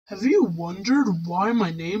Have you wondered why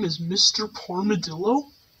my name is Mr.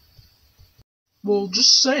 Parmidillo? Well,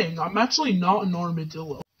 just saying, I'm actually not an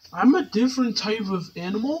armadillo. I'm a different type of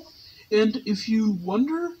animal, and if you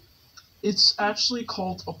wonder, it's actually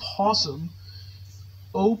called a possum,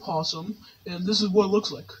 opossum, and this is what it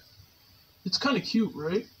looks like. It's kind of cute,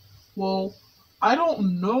 right? Well, I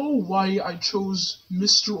don't know why I chose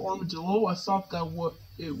Mr. Armadillo. I thought that what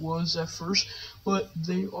it was at first, but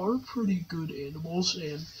they are pretty good animals,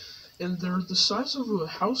 and they're the size of a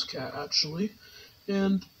house cat actually,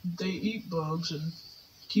 and they eat bugs and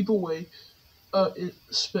keep away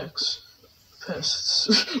specks,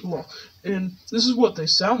 pests. Well, and this is what they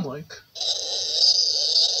sound like.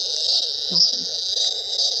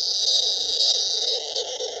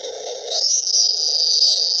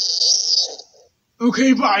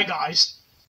 Okay, bye guys.